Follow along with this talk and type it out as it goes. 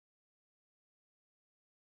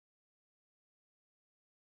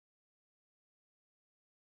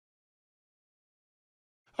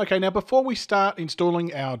Okay, now before we start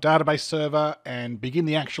installing our database server and begin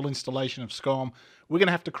the actual installation of SCOM, we're going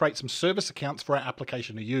to have to create some service accounts for our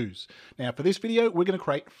application to use. Now for this video, we're going to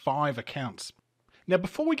create 5 accounts. Now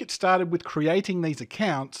before we get started with creating these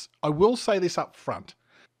accounts, I will say this up front.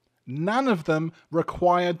 None of them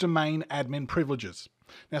require domain admin privileges.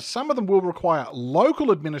 Now some of them will require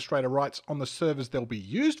local administrator rights on the servers they'll be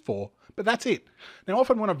used for, but that's it. Now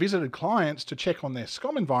often when I've visited clients to check on their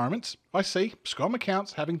SCOM environments, I see SCOM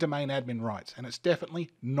accounts having domain admin rights, and it's definitely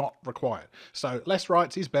not required. So less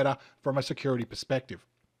rights is better from a security perspective.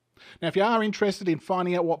 Now if you are interested in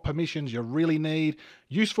finding out what permissions you really need,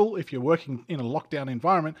 useful if you're working in a lockdown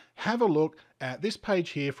environment, have a look at this page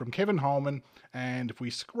here from Kevin Holman, and if we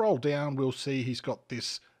scroll down we'll see he's got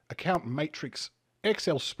this account matrix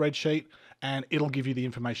Excel spreadsheet, and it'll give you the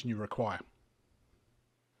information you require.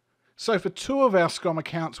 So for 2 of our SCOM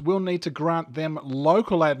accounts, we'll need to grant them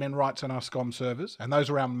local admin rights on our SCOM servers, and those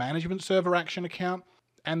are our management server action account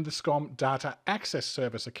and the SCOM data access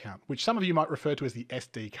service account, which some of you might refer to as the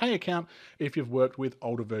SDK account if you've worked with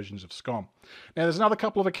older versions of SCOM. Now there's another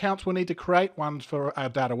couple of accounts we'll need to create, one's for our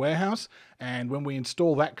data warehouse, and when we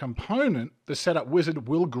install that component, the setup wizard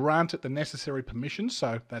will grant it the necessary permissions,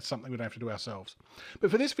 so that's something we don't have to do ourselves.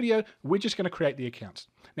 But for this video, we're just going to create the accounts.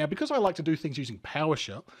 Now because I like to do things using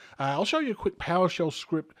PowerShell, I'll show you a quick PowerShell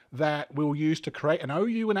script that we'll use to create an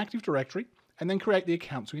OU and Active Directory, and then create the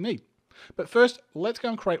accounts we need. But first, let's go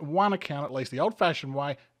and create one account, at least the old-fashioned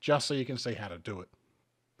way, just so you can see how to do it.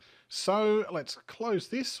 So let's close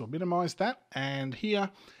this or minimize that. And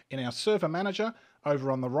here in our server manager,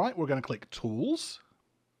 over on the right, we're going to click Tools.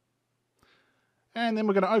 And then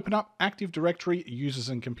we're going to open up Active Directory Users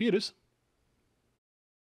and Computers.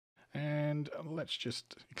 And let's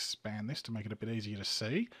just expand this to make it a bit easier to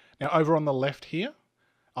see. Now over on the left here,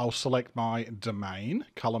 I'll select my domain,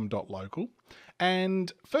 column.local.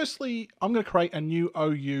 And firstly, I'm going to create a new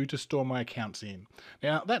OU to store my accounts in.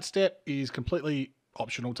 Now that step is completely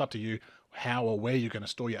optional. It's up to you how or where you're going to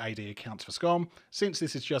store your AD accounts for SCOM. Since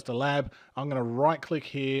this is just a lab, I'm going to right click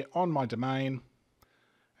here on my domain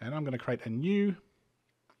and I'm going to create a new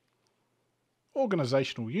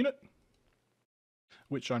organizational unit,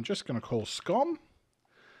 which I'm just going to call SCOM,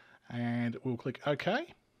 and we'll click OK.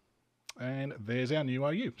 And there's our new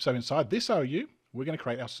OU. So inside this OU, we're going to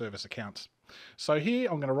create our service accounts. So here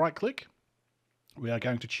I'm going to right click. We are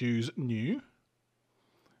going to choose New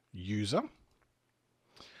User.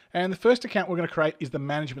 And the first account we're going to create is the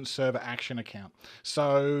Management Server Action account.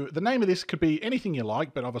 So the name of this could be anything you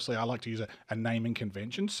like, but obviously I like to use a naming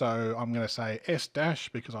convention. So I'm going to say S-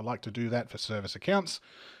 because I like to do that for service accounts.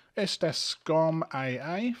 S-SCOM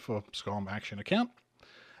AA for SCOM Action account.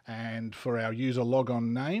 And for our user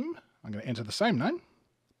logon name, I'm going to enter the same name,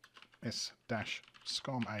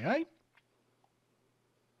 S-SCOM AA.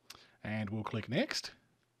 And we'll click Next.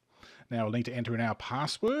 Now we'll need to enter in our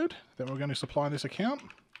password that we're going to supply in this account.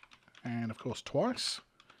 And of course twice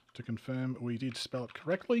to confirm we did spell it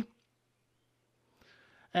correctly.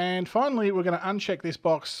 And finally, we're going to uncheck this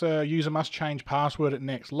box, user must change password at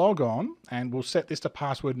next logon, and we'll set this to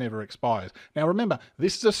password never expires. Now remember,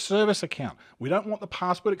 this is a service account. We don't want the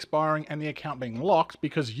password expiring and the account being locked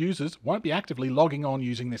because users won't be actively logging on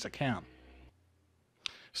using this account.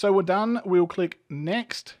 So we're done. We'll click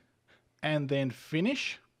Next and then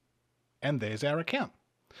Finish, and there's our account.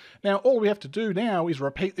 Now all we have to do now is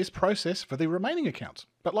repeat this process for the remaining accounts.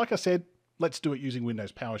 But like I said, let's do it using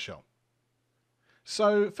Windows PowerShell.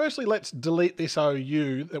 So firstly, let's delete this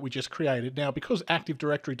OU that we just created. Now, because Active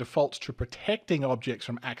Directory defaults to protecting objects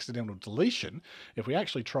from accidental deletion, if we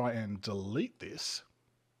actually try and delete this,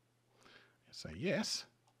 say yes,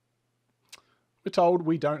 we're told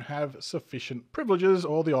we don't have sufficient privileges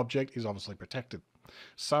or the object is obviously protected.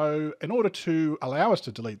 So in order to allow us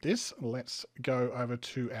to delete this, let's go over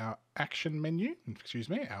to our action menu,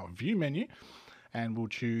 our view menu, and we'll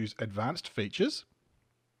choose Advanced Features.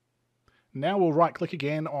 Now we'll right click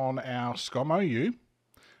again on our SCOM OU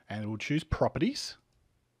and we'll choose Properties.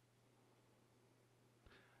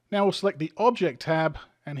 Now we'll select the Object tab,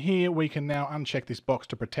 and here we can now uncheck this box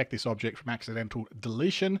to protect this object from accidental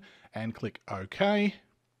deletion and click OK.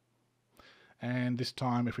 And this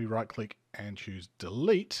time if we right click and choose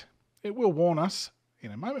Delete, it will warn us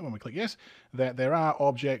in a moment when we click Yes that there are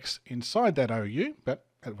objects inside that OU, but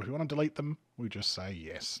if we want to delete them, we just say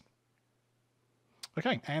Yes.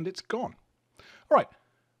 Okay, and it's gone. All right,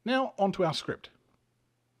 now onto our script.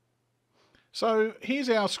 So here's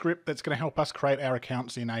our script that's going to help us create our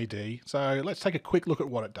accounts in AD. So let's take a quick look at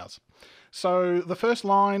what it does. So the first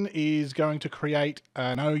line is going to create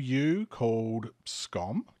an OU called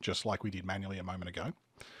SCOM, just like we did manually a moment ago.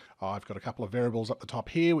 I've got a couple of variables up the top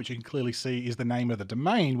here, which you can clearly see is the name of the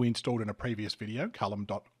domain we installed in a previous video,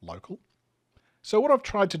 column.local. So what I've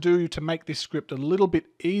tried to do to make this script a little bit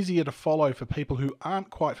easier to follow for people who aren't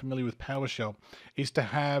quite familiar with PowerShell is to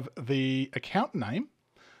have the account name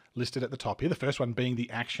listed at the top here, the first one being the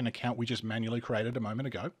action account we just manually created a moment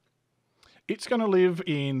ago. It's going to live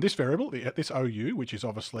in this variable, this OU, which is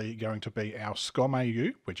obviously going to be our SCOM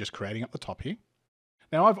AU. We're just creating up the top here.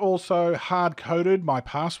 Now I've also hard-coded my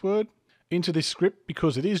password into this script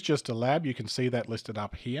because it is just a lab. You can see that listed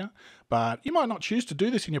up here, but you might not choose to do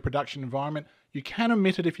this in your production environment. You can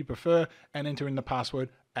omit it if you prefer and enter in the password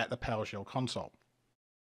at the PowerShell console.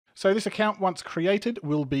 So this account, once created,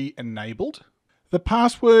 will be enabled. The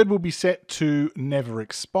password will be set to never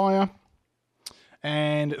expire,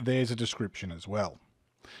 and there's a description as well.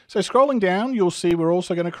 So scrolling down, you'll see we're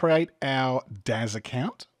also going to create our DAS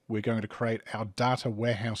account. We're going to create our Data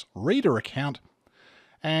Warehouse Reader account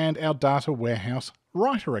and our Data Warehouse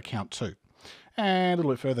Writer account too. And a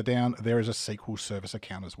little bit further down, there is a SQL Service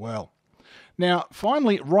account as well. Now,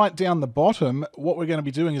 finally, right down the bottom, what we're going to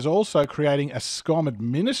be doing is also creating a SCOM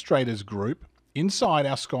administrators group inside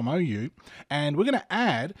our SCOM OU, and we're going to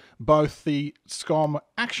add both the SCOM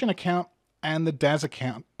action account and the DAS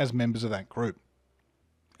account as members of that group.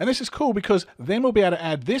 And this is cool because then we'll be able to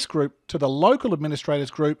add this group to the local administrators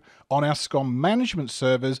group on our SCOM management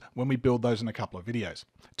servers when we build those in a couple of videos.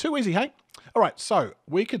 Too easy, hey? All right, so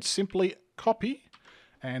we could simply copy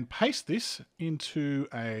and paste this into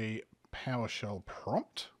a PowerShell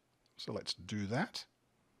prompt. So let's do that.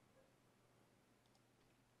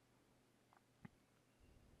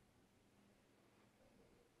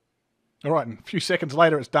 All right, and a few seconds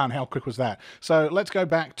later, it's done. How quick was that? So let's go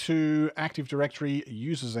back to Active Directory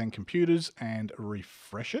users and computers and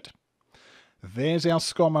refresh it. There's our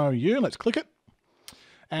SCOM OU. Let's click it.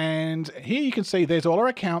 And here you can see there's all our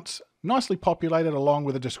accounts nicely populated along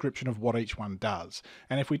with a description of what each one does.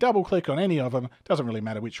 And if we double click on any of them, doesn't really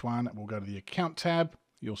matter which one, we'll go to the account tab.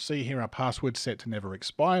 You'll see here our password set to never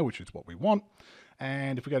expire, which is what we want.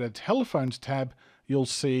 And if we go to the telephones tab, you'll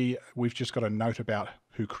see we've just got a note about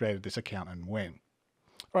who created this account and when.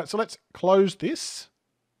 All right, so let's close this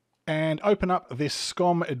and open up this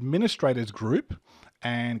SCOM administrators group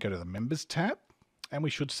and go to the members tab. And we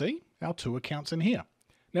should see our 2 accounts in here.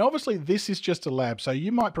 Now, obviously, this is just a lab, so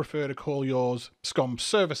you might prefer to call yours SCOM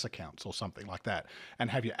service accounts or something like that and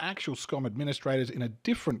have your actual SCOM administrators in a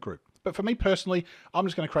different group. But for me personally, I'm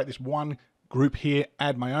just going to create this one group here,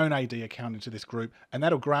 add my own AD account into this group, and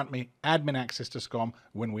that'll grant me admin access to SCOM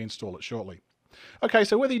when we install it shortly. Okay,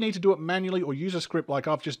 so whether you need to do it manually or use a script like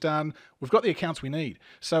I've just done, we've got the accounts we need.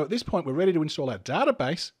 So at this point, we're ready to install our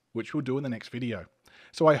database, which we'll do in the next video.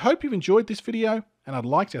 So I hope you've enjoyed this video, and I'd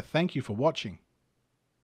like to thank you for watching.